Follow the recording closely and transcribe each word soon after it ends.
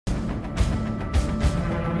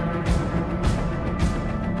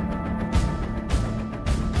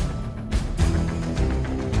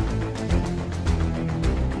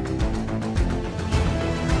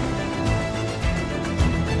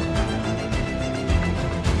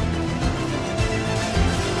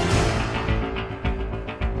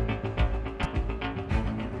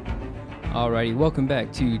Alrighty, welcome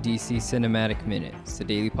back to DC Cinematic Minutes, the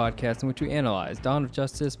daily podcast in which we analyze Dawn of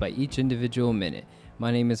Justice by each individual minute.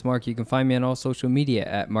 My name is Mark. You can find me on all social media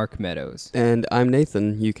at Mark Meadows. And I'm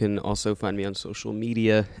Nathan. You can also find me on social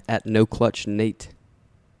media at NoClutchNate.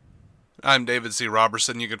 I'm David C.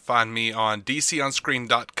 Robertson. You can find me on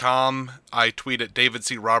DCOnScreen.com. I tweet at David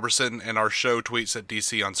C. Robertson, and our show tweets at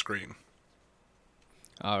DC On Screen.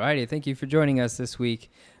 Alrighty, thank you for joining us this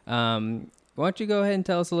week. Why don't you go ahead and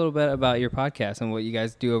tell us a little bit about your podcast and what you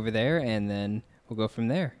guys do over there, and then we'll go from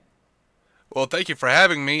there. Well, thank you for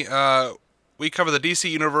having me. We cover the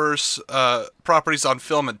DC Universe properties on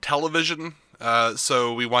film and television.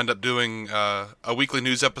 So we wind up doing a weekly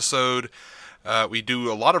news episode. We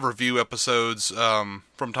do a lot of review episodes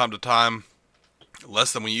from time to time,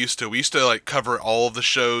 less than we used to. We used to cover all of the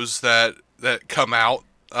shows that come out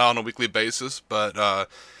on a weekly basis, but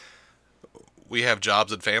we have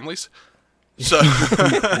jobs and families. So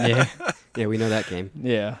yeah, we know that game.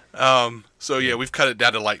 Yeah. So yeah, we've cut it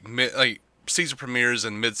down to season premieres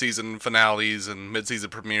and mid-season finales and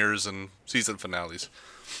mid-season premieres and season finales.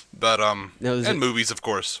 But and movies, of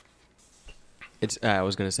course. It's I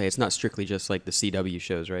was gonna say it's not strictly just like the CW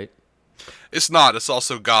shows, right? It's not. It's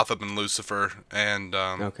also Gotham and Lucifer, and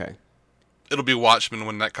okay. It'll be Watchmen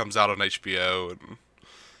when that comes out on HBO. And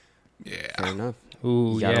yeah. Fair enough.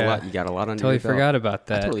 Ooh, you got a lot on totally your belt. forgot about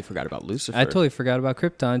that. I totally forgot about Lucifer. I totally forgot about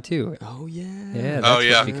Krypton too. Oh yeah. Yeah. Oh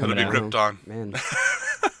yeah. It'll be Krypton. Man.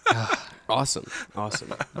 Awesome.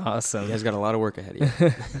 Awesome. You guys got a lot of work ahead of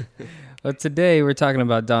you. Well, today we're talking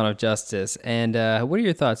about Dawn of Justice, and what are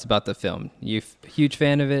your thoughts about the film? You huge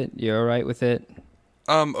fan of it? You're all right with it?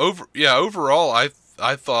 Overall,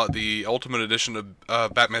 I thought the Ultimate Edition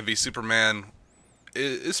of Batman v Superman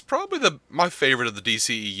is probably my favorite of the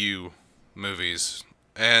DCEU movies,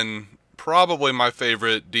 and probably my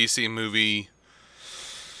favorite DC movie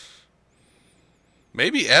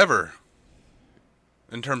maybe ever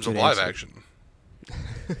in terms of live action.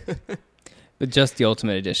 But just the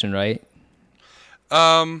Ultimate Edition, right?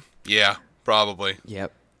 Yeah, probably.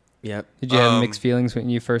 Yep. Did you have mixed feelings when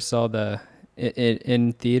you first saw it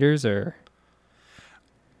in theaters, or?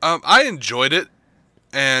 I enjoyed it,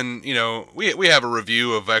 and we have a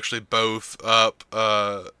review of actually both up.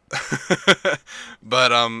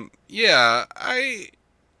 But yeah, I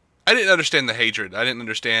didn't understand the hatred. I didn't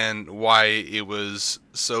understand why it was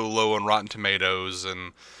so low on Rotten Tomatoes,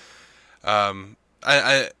 and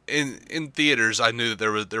in theaters, I knew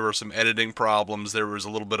that there were some editing problems. There was a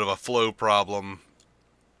little bit of a flow problem,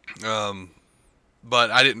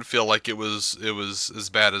 but I didn't feel like it was as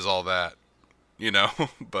bad as all that,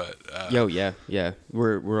 But yeah.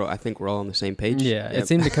 I think we're all on the same page. Yeah, Yep. It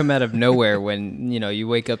seemed to come out of nowhere when you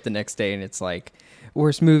wake up the next day and it's like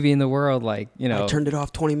worst movie in the world. I turned it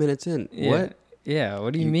off 20 minutes in. Yeah, What? Yeah.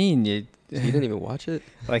 What do you mean? You didn't even watch it?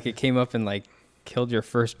 It came up and killed your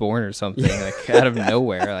firstborn or something out of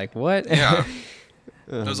nowhere. What? Yeah.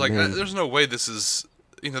 Oh, I was like, there's no way this is,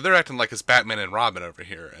 they're acting like it's Batman and Robin over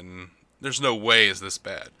here, and there's no way it's this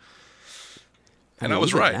bad. And I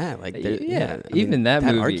was right. Even that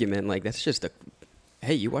movie. argument, that's just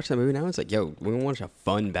hey, you watch that movie now? It's like, yo, we want to watch a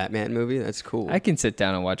fun Batman movie? That's cool. I can sit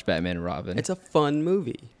down and watch Batman and Robin. It's a fun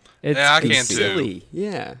movie. I can It's too. silly.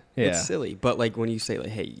 Yeah. It's silly. But when you say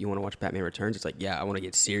hey, you want to watch Batman Returns? It's like, yeah, I want to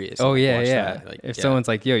get serious. Oh and, yeah, watch yeah. That. If someone's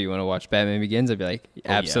like, yo, you want to watch Batman Begins? I'd be like,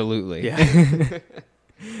 absolutely. Yeah.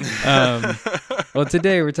 Well,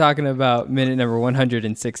 today we're talking about minute number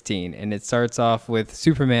 116, and it starts off with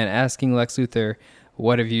Superman asking Lex Luthor,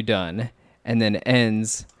 "What have you done?" and then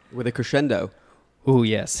ends with a crescendo. Oh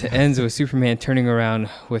yes, it ends with Superman turning around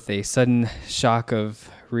with a sudden shock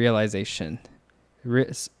of realization.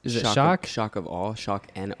 Is it shock? Shock of awe. Shock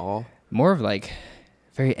and awe. More of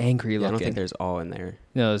very angry looking. I don't think there's awe in there.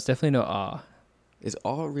 No, there's definitely no awe. Is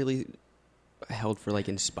awe really held for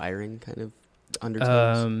inspiring kind of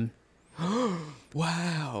undertones?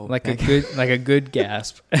 Wow. A good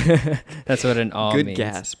gasp. That's what an awe means. Good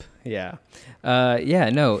gasp. Yeah.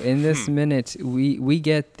 No, in this minute we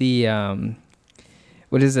get the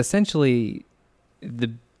what is essentially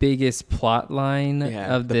the biggest plot line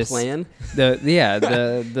of the this plan. The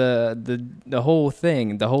whole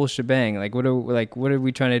thing, the whole shebang. What are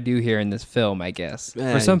we trying to do here in this film, I guess.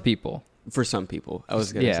 For some people. For some people. I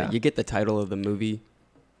was gonna say you get the title of the movie,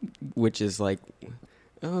 which is they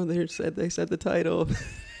said the title.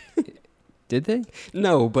 Did they?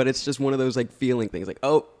 No, but it's just one of those feeling things.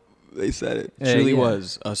 They said it. Truly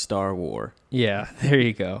was a Star War. Yeah, there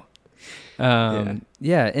you go. In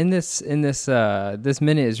this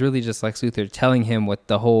minute is really just Lex Luthor telling him what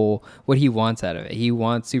he wants out of it. He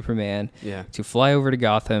wants Superman to fly over to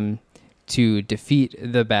Gotham to defeat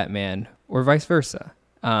the Batman or vice versa.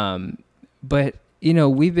 But you know,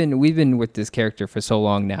 we've been with this character for so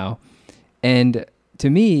long now, and to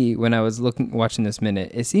me, when I was watching this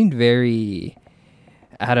minute, it seemed very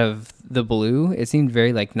out of the blue. It seemed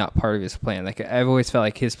very like not part of his plan. Like I've always felt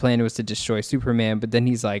like his plan was to destroy Superman, but then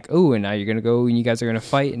he's like, "Oh, and now you're gonna go and you guys are gonna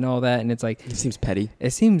fight and all that," and it's like it seems petty.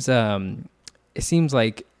 It seems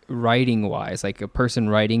like writing wise, like a person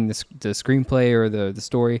writing the screenplay or the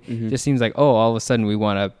story, just seems like, oh, all of a sudden we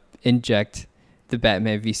want to inject the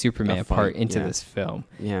Batman v Superman part into this film.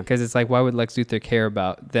 Yeah. Because it's like, why would Lex Luthor care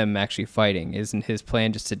about them actually fighting? Isn't his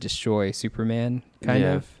plan just to destroy Superman, kind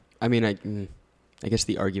of? I mean, I guess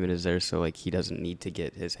the argument is there, so like he doesn't need to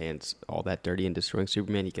get his hands all that dirty in destroying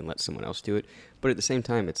Superman. He can let someone else do it. But at the same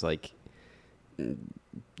time, it's like,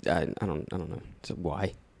 I don't know. So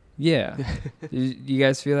why? Yeah. Do you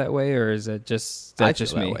guys feel that way, or is it just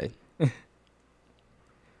just me? That way.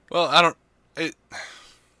 Well, I don't.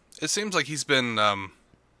 It seems like he's been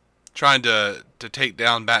trying to take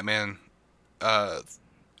down Batman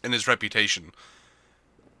in his reputation.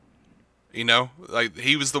 You know, like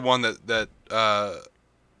he was the one that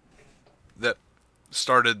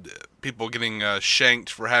started people getting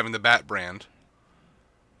shanked for having the Bat brand.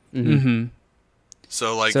 Mm-hmm.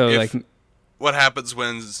 So like, what happens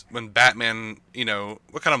when Batman, you know,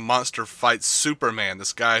 what kind of monster fights Superman?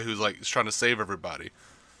 This guy who's like is trying to save everybody.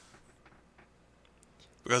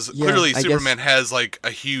 Because clearly Superman has like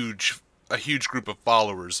a huge group of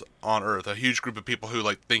followers on Earth, a huge group of people who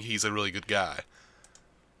like think he's a really good guy.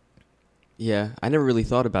 Yeah, I never really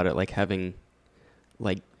thought about it like having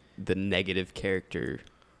like the negative character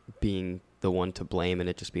being the one to blame and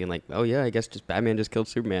it just being like, oh yeah, I guess just Batman just killed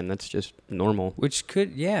Superman. That's just normal. Which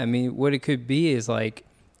could, I mean, what it could be is like,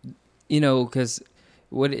 you know, because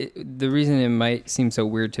the reason it might seem so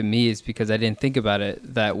weird to me is because I didn't think about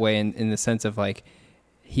it that way in the sense of like,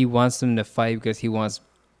 he wants them to fight because he wants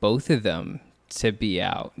both of them to be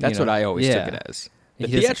out. That's what I always took it as. The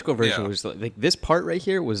theatrical version was like this part right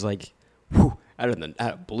here was like, whew, out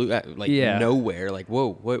of blue, nowhere. Like,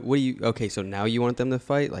 whoa, what do you? Okay, so now you want them to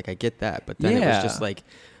fight? Like, I get that, but then it was just like,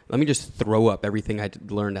 let me just throw up everything I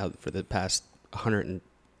learned out for the past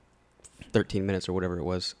 113 minutes or whatever it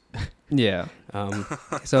was. Yeah.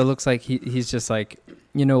 So it looks like he's just like,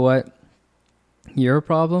 you know what? You're a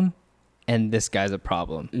problem. And this guy's a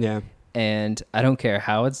problem. Yeah. And I don't care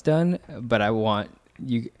how it's done, but I want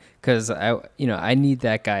you, because I need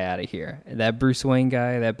that guy out of here. That Bruce Wayne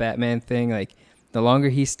guy, that Batman thing, like the longer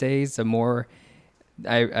he stays, the more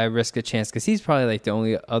I risk a chance, because he's probably like the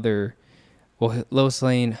only other, well, Lois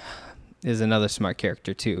Lane is another smart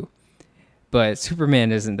character too, but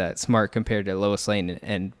Superman isn't that smart compared to Lois Lane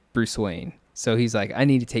and Bruce Wayne. So he's like, I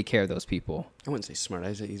need to take care of those people. I wouldn't say smart.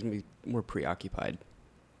 I'd say he's more preoccupied.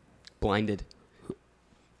 Blinded.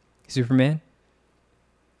 Superman?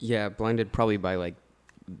 Yeah, blinded probably by like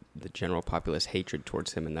the general populace hatred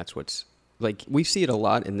towards him, and that's what's like we see it a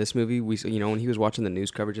lot in this movie. We when he was watching the news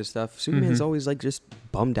coverage and stuff, Superman's always like just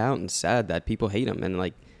bummed out and sad that people hate him, and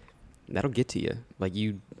like that'll get to you. Like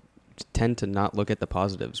you tend to not look at the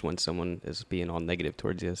positives when someone is being all negative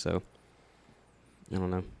towards you. So I don't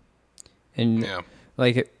know. And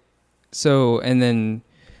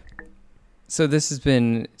So this has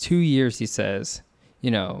been 2 years, he says.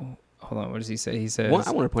 Hold on, what does he say? He says... Well,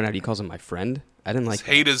 I want to point out he calls him my friend. I didn't like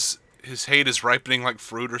his hate is ripening like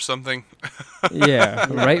fruit or something. Yeah,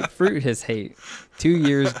 ripe fruit, his hate. 2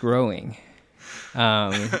 years growing.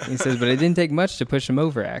 He says, but it didn't take much to push him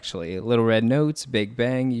over, actually. Little red notes, big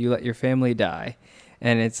bang, you let your family die.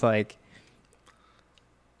 And it's like...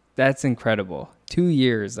 That's incredible. 2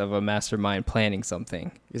 years of a mastermind planning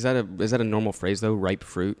something. Is that a normal phrase, though? Ripe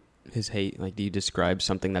fruit? His hate, like, do you describe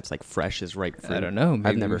something that's like fresh as ripe fruit? I don't know.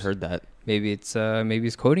 I've never heard that. Maybe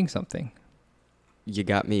he's quoting something. You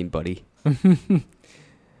got me, buddy.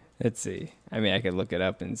 Let's see. I mean, I could look it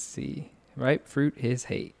up and see. Ripe fruit, his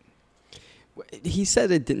hate. He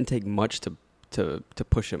said it didn't take much to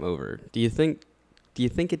push him over. Do you think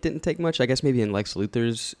it didn't take much? I guess maybe in Lex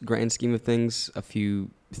Luthor's grand scheme of things, a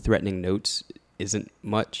few threatening notes isn't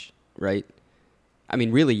much, right? I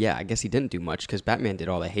mean, really, yeah, I guess he didn't do much because Batman did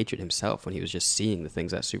all the hatred himself when he was just seeing the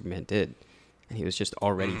things that Superman did. And he was just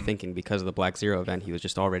already thinking because of the Black Zero event, he was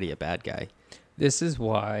just already a bad guy. This is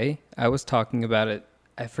why I was talking about it.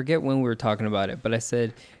 I forget when we were talking about it, but I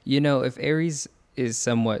said, if Ares is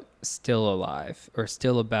somewhat still alive or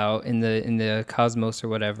still about in the cosmos or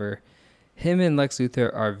whatever, him and Lex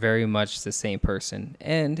Luthor are very much the same person.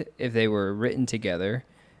 And if they were written together,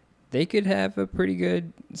 they could have a pretty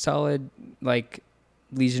good, solid, like,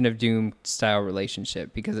 Legion of Doom style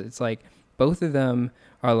relationship, because it's like both of them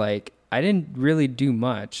are like, I didn't really do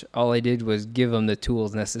much. All I did was give them the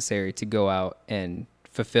tools necessary to go out and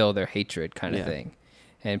fulfill their hatred kind of thing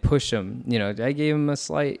and push them. You know, I gave them a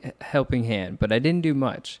slight helping hand, but I didn't do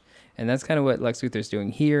much. And that's kind of what Lex Luthor's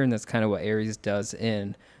doing here, and that's kind of what Ares does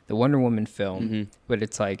in the Wonder Woman film. Mm-hmm. But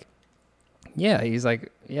it's like, yeah, he's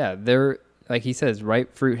like, yeah, they're, like he says,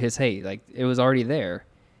 ripe fruit his hate. Like, it was already there.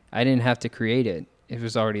 I didn't have to create it. It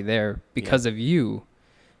was already there because of you.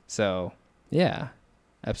 So, yeah,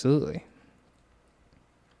 absolutely.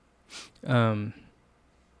 And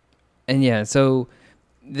yeah, so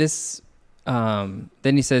this, then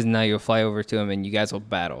he says, now you'll fly over to him and you guys will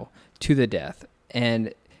battle to the death.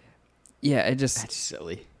 And yeah, it just, That's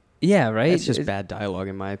silly. yeah, right. It's just bad dialogue,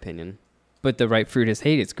 in my opinion. But the ripe fruit is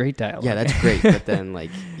hate. It's great dialogue. Yeah, that's great. But then, like,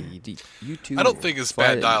 you two. I don't think it's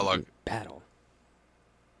fly bad dialogue. Battle.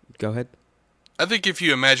 Go ahead. I think if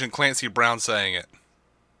you imagine Clancy Brown saying it,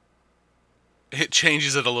 it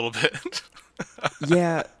changes it a little bit.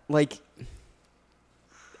 Yeah, like,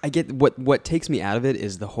 I get what takes me out of it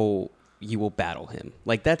is the whole you will battle him.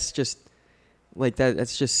 Like, that's just like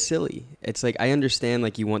that's just silly. It's like, I understand,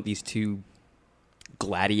 like, you want these two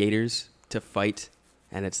gladiators to fight,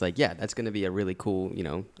 and it's like, yeah, that's going to be a really cool, you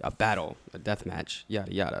know, a battle, a death match,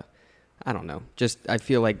 yada yada. I don't know. Just, I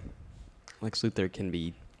feel like Lex Luthor can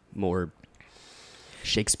be more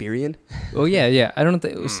Shakespearean. Oh yeah. I don't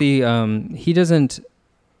think. See, he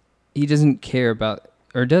doesn't care about,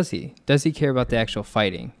 or does he? Does he care about the actual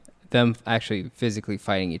fighting, them actually physically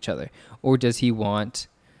fighting each other, or does he want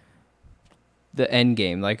the end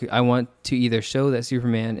game? Like, I want to either show that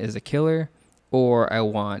Superman is a killer, or I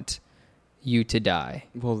want you to die.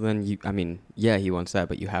 Well, then yeah, he wants that,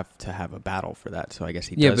 but you have to have a battle for that. So I guess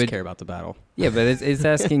he Yeah, does but- care about the battle. Yeah, but it's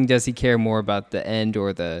asking, does he care more about the end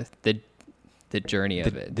or the journey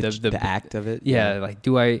of it? The act of it. Yeah, like,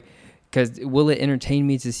 do I? Because will it entertain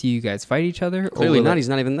me to see you guys fight each other? Clearly will not. it- He's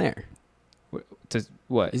not even there.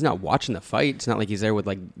 what? He's not watching the fight. It's not like he's there with,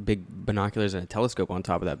 like, big binoculars and a telescope on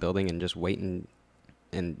top of that building and just waiting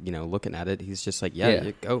and, you know, looking at it. He's just like, Yeah.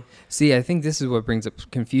 you go. See, I think this is what brings up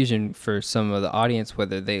confusion for some of the audience,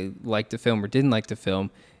 whether they liked the film or didn't like the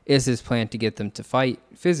film. Is his plan to get them to fight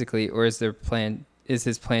physically, or is his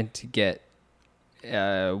plan to get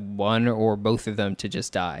one or both of them to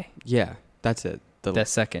just die? Yeah, that's it. The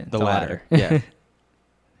second, the the latter. latter. Yeah.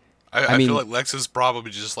 I mean- feel like Lex is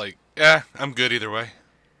probably just like, yeah, I'm good either way.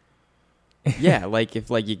 Yeah, like, if,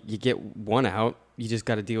 like, you get one out, you just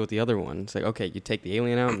got to deal with the other one. It's like, okay, you take the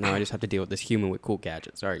alien out, now I just have to deal with this human with cool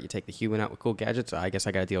gadgets. All right, you take the human out with cool gadgets, I guess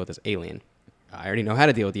I got to deal with this alien. I already know how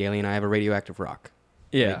to deal with the alien. I have a radioactive rock.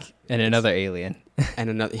 Yeah, Like, and another alien. And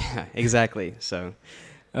another, yeah, exactly. So,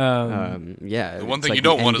 yeah. The one it's thing like you the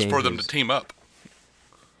don't end want is game for them to is- team up.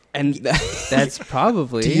 And That's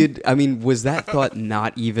probably dude, I mean, was that thought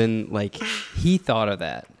not even, like, he thought of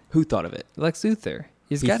that. who thought of it? Lex Luthor.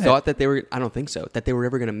 He He thought that they were, I don't think so, that they were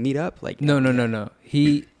ever going to meet up? Like, No.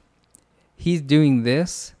 He's doing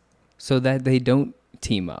this so that they don't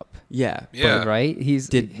team up. Yeah. Yeah. Right?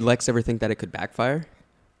 Did Lex ever think that it could backfire?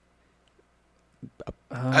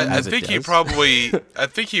 I as it think he does. probably. I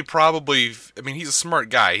think he probably. I mean, he's a smart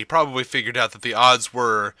guy. He probably figured out that the odds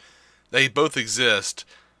were, they both exist.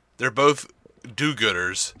 They're both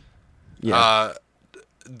do-gooders. Yeah.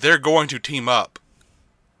 They're going to team up.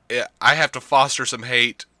 I have to foster some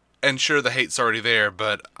hate, and sure, the hate's already there,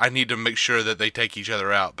 but I need to make sure that they take each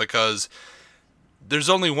other out, because there's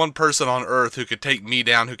only one person on Earth who could take me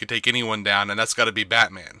down, who could take anyone down, and that's got to be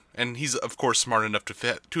Batman. And he's, of course, smart enough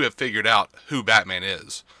to have figured out who Batman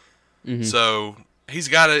is. Mm-hmm. So he's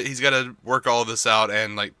got to work all of this out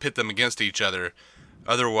and, like, pit them against each other.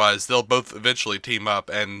 Otherwise, they'll both eventually team up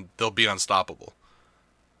and they'll be unstoppable.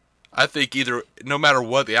 I think no matter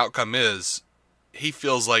what the outcome is, he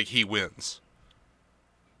feels like he wins.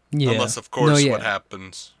 Yeah. Unless, of course, No, what yeah.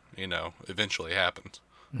 happens, eventually happens.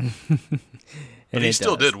 And But he it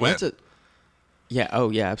still does. did win. Yeah. Oh,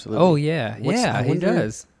 yeah, absolutely. Oh yeah, What's- I he wonder-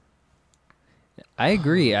 does. I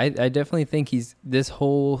agree. I definitely think he's this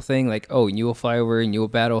whole thing like, oh, you will fly over and you will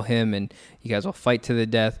battle him and you guys will fight to the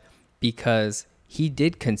death, because he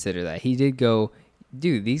did consider that. He did go,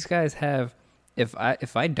 dude, these guys have, if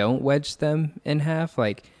I don't wedge them in half,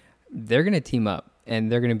 like, they're gonna team up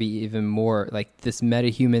and they're gonna be even more like this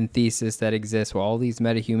metahuman thesis that exists where all these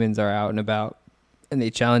metahumans are out and about and they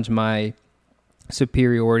challenge my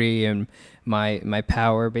superiority and my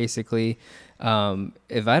power, basically.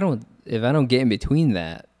 If I don't get in between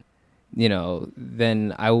that,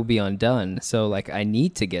 then I will be undone. So, like, I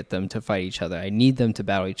need to get them to fight each other. I need them to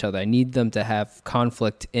battle each other. I need them to have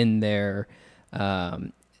conflict in their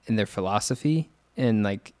philosophy, and,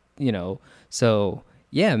 like, so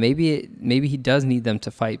yeah, maybe he does need them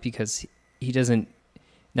to fight because he doesn't,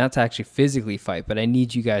 not to actually physically fight, but I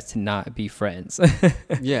need you guys to not be friends.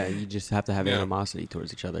 Yeah, you just have to have Yeah. animosity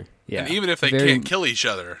towards each other. Yeah. And even if they Very- can't kill each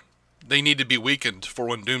other, they need to be weakened for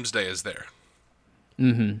when Doomsday is there.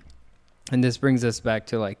 Mm-hmm. And this brings us back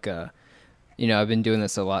to like, I've been doing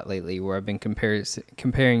this a lot lately, where I've been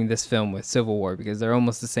comparing this film with Civil War because they're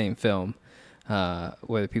almost the same film,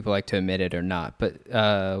 whether people like to admit it or not. But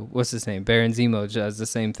what's his name? Baron Zemo does the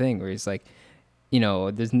same thing, where he's like,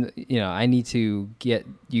 I need to get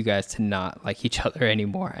you guys to not like each other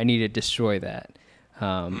anymore. I need to destroy that.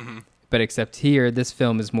 But except here, this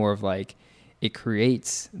film is more of like it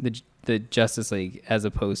creates the Justice League as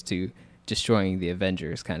opposed to destroying the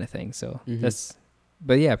Avengers kind of thing. So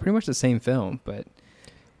but yeah, pretty much the same film. But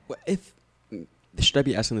Should I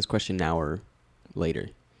be asking this question now or later?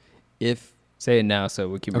 If say it now so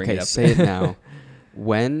we can bring it up. say it now.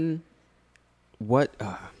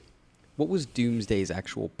 What was Doomsday's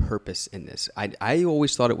actual purpose in this? I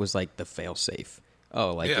always thought it was like the failsafe.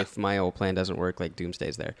 Oh, like Yeah. if my old plan doesn't work, like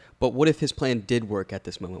Doomsday's there. But what if his plan did work at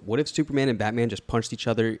this moment? What if Superman and Batman just punched each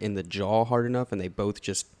other in the jaw hard enough and they both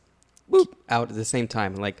just whoop out at the same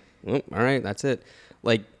time? And like, well, all right, that's it.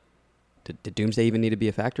 Like, did Doomsday even need to be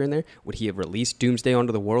a factor in there? Would he have released Doomsday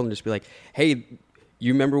onto the world and just be like, hey,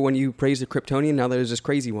 you remember when you praised the Kryptonian? Now there's this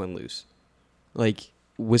crazy one loose. Like,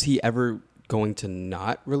 was he ever going to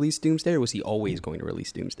not release Doomsday, or was he always going to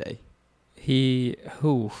release Doomsday?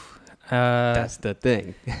 That's the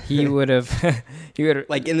thing. He would have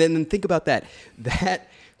Like, and then think about that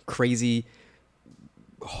crazy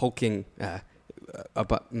hulking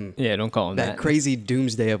yeah, don't call him that that. crazy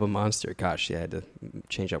Doomsday of a monster. Gosh, yeah, I had to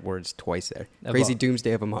change up words twice there. Crazy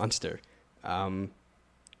Doomsday of a monster.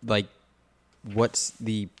 Like, what's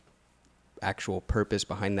the actual purpose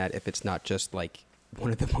behind that if it's not just like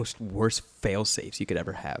one of the most worst fail safes you could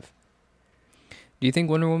ever have? Do you think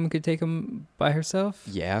Wonder Woman could take him by herself?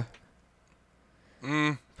 Yeah.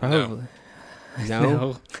 Probably.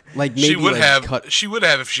 No. Like, maybe She would like have. cut. She would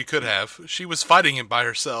have if she could have. She was fighting him by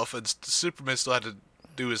herself, and Superman still had to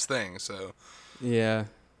do his thing. So Yeah.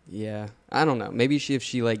 I don't know. Maybe if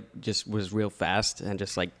she like just was real fast and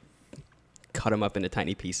just like cut him up into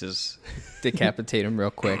tiny pieces, Decapitate him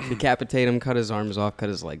real quick. decapitate him, cut his arms off, cut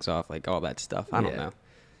his legs off, like all that stuff. I don't Yeah. know.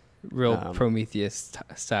 Real Prometheus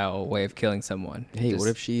style way of killing someone. Hey, Just- what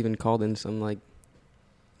if she even called in some like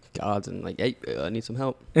gods and like, hey, I need some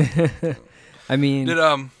help? I mean, did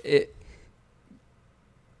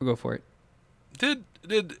go for it.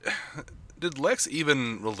 did Lex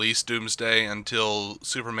even release Doomsday until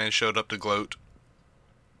Superman showed up to gloat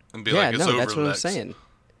and be Yeah, like, "It's no, over, that's what Lex." I'm saying.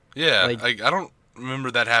 Yeah, Like- I don't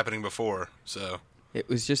remember that happening before. So It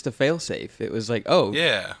was just a failsafe. It was like, oh,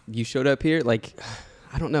 yeah, you showed up here. Like,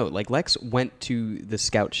 I don't know. Like, Lex went to the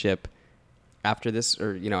scout ship after this,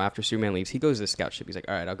 or after Superman leaves. He goes to the scout ship. He's like,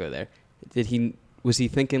 all right, I'll go there. Was he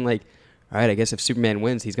thinking like, all right, I guess if Superman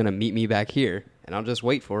wins, he's gonna meet me back here, and I'll just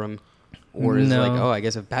wait for him? Or is it like, No. oh, I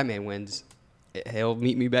guess if Batman wins, he'll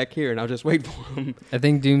meet me back here, and I'll just wait for him? I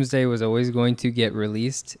think Doomsday was always going to get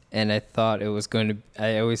released, and I thought it was going to.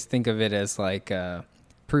 I always think of it as like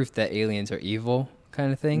proof that aliens are evil,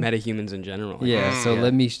 kind of thing. Metahumans in general. Yeah. So Yeah.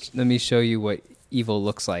 let me show you what evil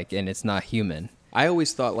looks like, and it's not human. I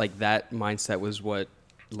always thought like that mindset was what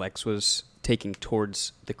Lex was taking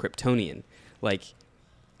towards the Kryptonian. Like,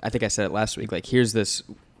 I think I said it last week. Like, here's this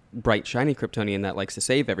bright, shiny Kryptonian that likes to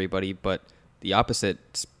save everybody, but the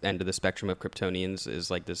opposite end of the spectrum of Kryptonians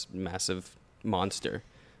is like this massive monster.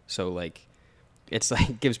 So like, it's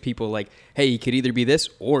like gives people like, hey, he could either be this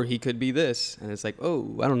or he could be this, and it's like,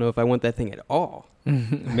 oh, I don't know if I want that thing at all.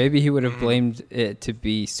 Maybe he would have blamed it to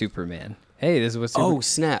be Superman. Hey, this is what.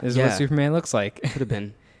 Snap! This is yeah, what Superman looks like. could have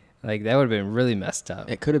been. Like that would have been really messed up.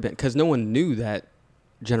 It could have been because no one knew that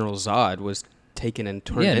General Zod was taken and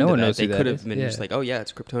turned Yeah, into no one that. knows They who that could have is. been Yeah. just like, oh yeah,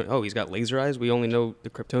 it's Kryptonian. Oh, he's got laser eyes. We only know the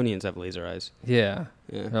Kryptonians have laser eyes. Yeah.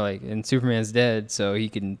 Yeah. Or like, and Superman's dead, so he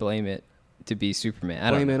can blame it to be Superman. I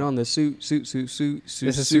don't Blame know. it on the suit. This is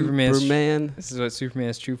Superman's- Superman. This is what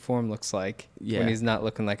Superman's true form looks like Yeah. when he's not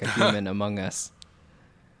looking like a human among us.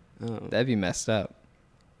 Oh. That'd be messed up.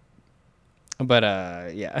 But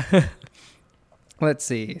yeah. Let's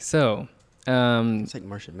see. So, It's like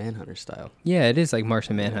Martian Manhunter style. yeah, it is like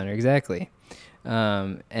Martian Manhunter, exactly.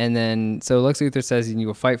 And then, so Lex Luthor says you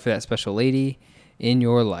will fight for that special lady in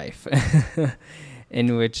your life.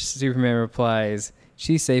 In which Superman replies,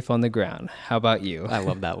 "She's safe on the ground. How about you?" I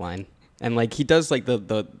love that line. And like he does like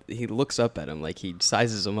he looks up at him, like he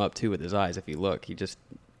sizes him up too with his eyes. If you look, he just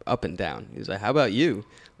up and down. He's like, how about you?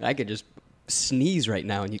 I could just sneeze right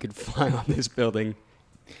now and you could fly on this building.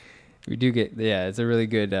 We do get, yeah, it's a really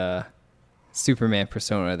good Superman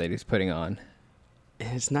persona that he's putting on.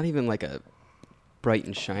 And it's not even like a bright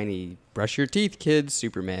and shiny, brush your teeth, kids,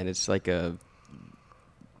 Superman. It's like a,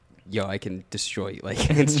 yo, I can destroy you. Like,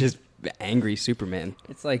 it's just angry Superman.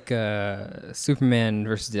 It's like Superman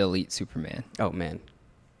versus the Elite Superman. Oh, man.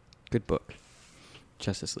 Good book.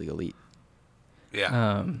 Justice League Elite.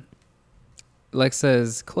 Yeah. Lex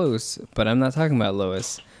says, close, but I'm not talking about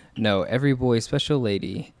Lois. No, every boy's special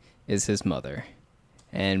lady is his mother.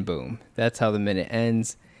 And boom. That's how the minute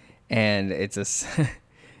ends. And it's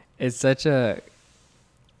it's such a,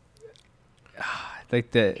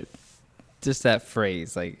 like just that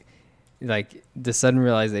phrase, like the sudden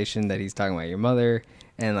realization that he's talking about your mother,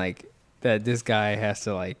 and like that this guy has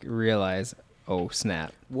to like realize, oh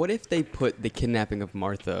snap. What if they put the kidnapping of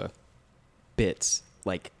Martha bits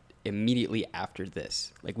like immediately after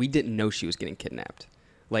this? Like, we didn't know she was getting kidnapped.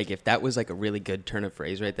 Like, if that was like a really good turn of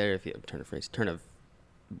phrase right there, turn of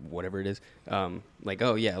whatever it is, like,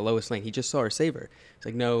 oh yeah, Lois Lane, he just saw her save her. It's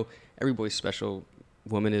like, no, every boy's special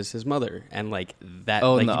woman is his mother, and like that.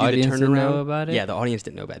 Oh, like, and the you do audience didn't know turnaround. about it? Yeah, the audience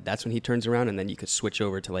didn't know about it. That's when he turns around, and then you could switch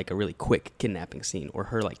over to like a really quick kidnapping scene, or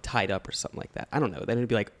her like tied up or something like that. I don't know. Then it'd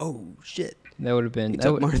be like, oh shit. That would have been He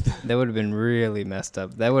took Martha. that would have been really messed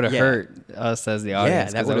up. That would have Yeah. hurt us as the Yeah,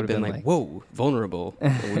 audience. that 'cause would have been like, whoa, vulnerable.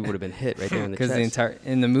 And we would have been hit right there in the chest. Because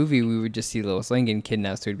in the movie we would just see Lois Lane getting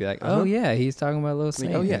kidnapped, so we'd be like, oh yeah, he's talking about Lois Like,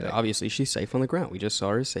 Lane. oh yeah, Like, obviously she's safe on the ground. We just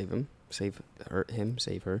saw her save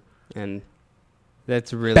her, and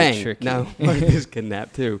that's really bang! tricky. Now Martha's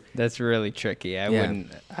kidnapped too. That's really tricky. Yeah.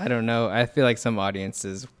 I don't know. I feel like some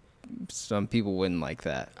people wouldn't like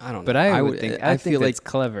that. I don't know. But I would think. I think feel that's like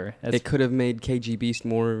clever. That's, it could have made KG Beast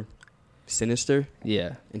more sinister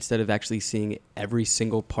yeah. instead of actually seeing every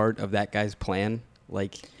single part of that guy's plan.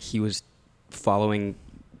 Like, he was following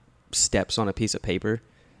steps on a piece of paper.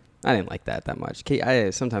 I didn't like that much.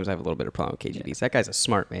 Sometimes I have a little bit of problem with KG Beast. That guy's a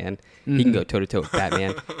smart man. He can go toe to toe with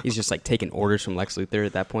Batman. He's just like taking orders from Lex Luthor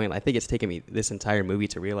at that point. I think it's taken me this entire movie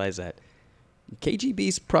to realize that KG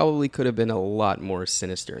Beast probably could have been a lot more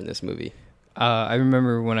sinister in this movie. I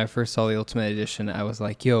remember when I first saw the Ultimate Edition, I was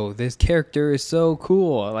like, "Yo, this character is so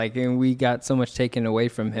cool!" Like, and we got so much taken away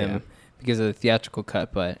from him because of the theatrical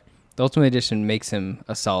cut. But the Ultimate Edition makes him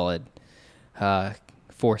a solid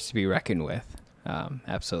force to be reckoned with.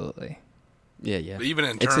 Absolutely. Yeah. But even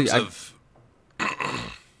in terms of,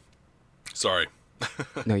 sorry.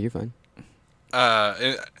 No, you're fine.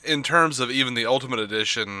 In terms of even the Ultimate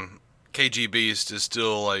Edition, KG Beast is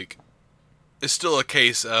still a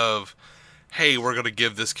case of, hey, we're going to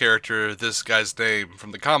give this character this guy's name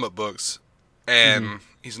from the comic books, and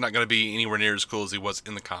he's not going to be anywhere near as cool as he was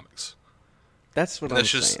in the comics. That's what I'm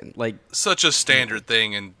saying. Like, such a standard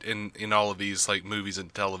thing in all of these like movies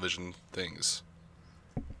and television things.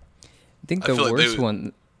 I think the worst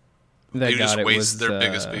one that They got just it waste was their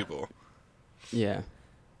biggest people. yeah.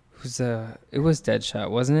 It was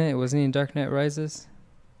Deadshot, wasn't it? Wasn't he in Dark Knight Rises?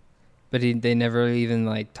 But they never even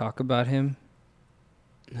like talk about him.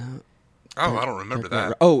 No. Oh, I don't remember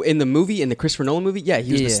that. Oh, in the Christopher Nolan movie? Yeah,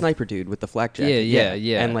 he was the Yeah. sniper dude with the flak jacket.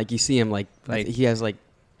 Yeah. And like you see him like he has like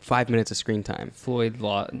 5 minutes of screen time. Floyd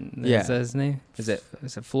Lawton. Yeah. Is that his name? Is it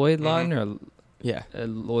Floyd Lawton or Yeah.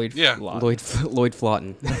 Lloyd Yeah. Lawton? Lloyd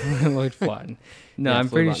Flaughton. Lloyd Flaughton. No, Yeah, I'm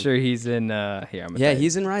Floyd pretty Lawton. sure he's in here. Yeah,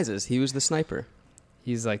 he's in Rises. He was the sniper.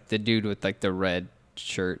 He's like the dude with like the red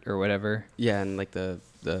shirt or whatever. Yeah, and like the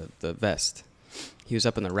vest. He was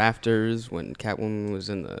up in the rafters when Catwoman was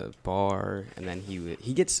in the bar, and then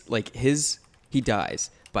he gets like he dies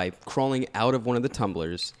by crawling out of one of the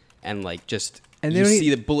tumblers, and like just And you they don't see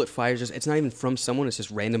the bullet fire. It's not even from someone. It's just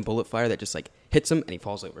random bullet fire that just like hits him and he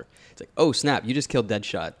falls over. It's like, oh snap! You just killed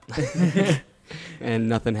Deadshot, and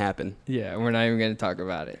nothing happened. Yeah, we're not even going to talk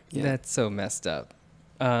about it. Yeah. That's so messed up.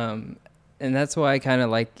 And that's why I kind of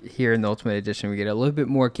like here in the Ultimate Edition we get a little bit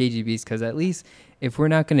more KGBs, because at least if we're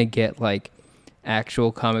not going to get like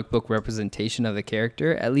actual comic book representation of the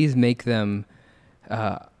character, at least make them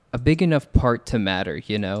a big enough part to matter,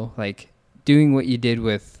 you know? Like doing what you did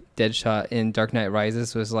with Deadshot in Dark Knight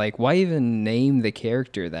Rises was like, why even name the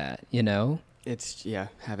character that, you know? It's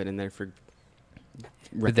have it in there for.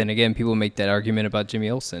 But then again, people make that argument about Jimmy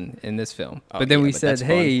Olsen in this film. Oh, but then yeah, we but said, that's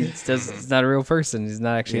hey, fun. it's not a real person. He's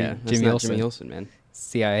not actually That's Jimmy not Olsen. Jimmy Olsen, man.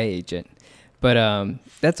 CIA agent. But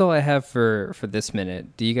that's all I have for this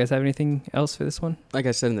minute. Do you guys have anything else for this one? Like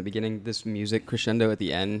I said in the beginning, this music crescendo at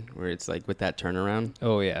the end, where it's like with that turnaround,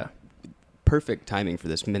 Oh, yeah. perfect timing for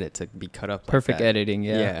this minute to be cut up. Perfect like that. editing,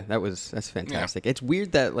 yeah. That's fantastic. It's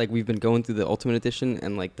weird that like we've been going through the Ultimate Edition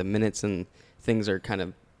and like the minutes and things are kind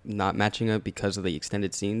of not matching up because of the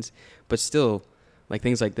extended scenes, but still, like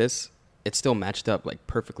things like this, it still matched up like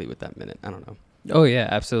perfectly with that minute. I don't know. Oh yeah,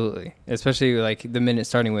 absolutely. Especially like the minute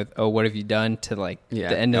starting with "Oh, what have you done?" to like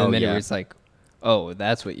the end of the minute where it's like, "Oh,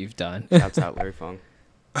 that's what you've done." Shouts out Larry Fong.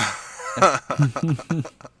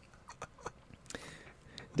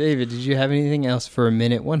 David, did you have anything else for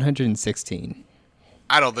minute 116?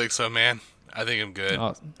 I don't think so, man. I think I'm good.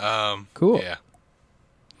 Awesome. Cool. Yeah.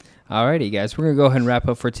 Alrighty, guys, we're going to go ahead and wrap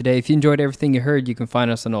up for today. If you enjoyed everything you heard, you can find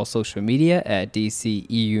us on all social media at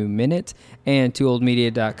DCEU Minute and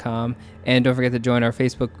TooOldMedia.com. And don't forget to join our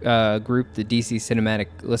Facebook group, the DC Cinematic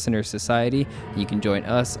Listeners Society. You can join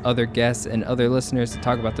us, other guests, and other listeners to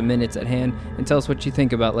talk about the minutes at hand and tell us what you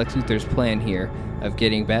think about Lex Luthor's plan here of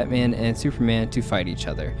getting Batman and Superman to fight each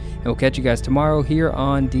other. And we'll catch you guys tomorrow here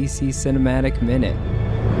on DC Cinematic Minute.